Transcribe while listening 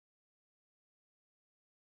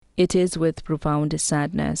It is with profound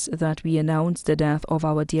sadness that we announce the death of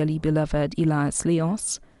our dearly beloved Elias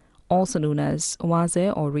Leonce, also known as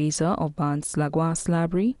Waze or Reza of Bans-Lagoas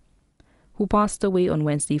Library, who passed away on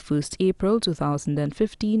Wednesday, 1st April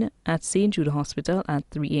 2015 at St. Jude Hospital at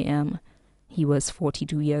 3 a.m. He was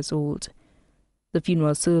 42 years old. The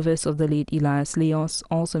funeral service of the late Elias Leonce,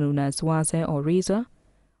 also known as Waze or Reza,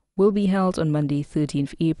 will be held on Monday,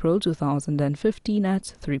 13th April 2015 at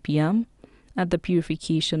 3 p.m. at the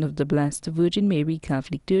Purification of the Blessed Virgin Mary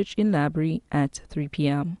Catholic Church in Library at 3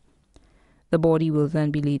 p.m. The body will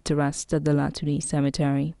then be laid to rest at the Latune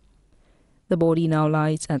Cemetery. The body now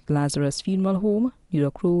lies at Lazarus Funeral Home, New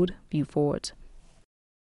York Road, Beaufort.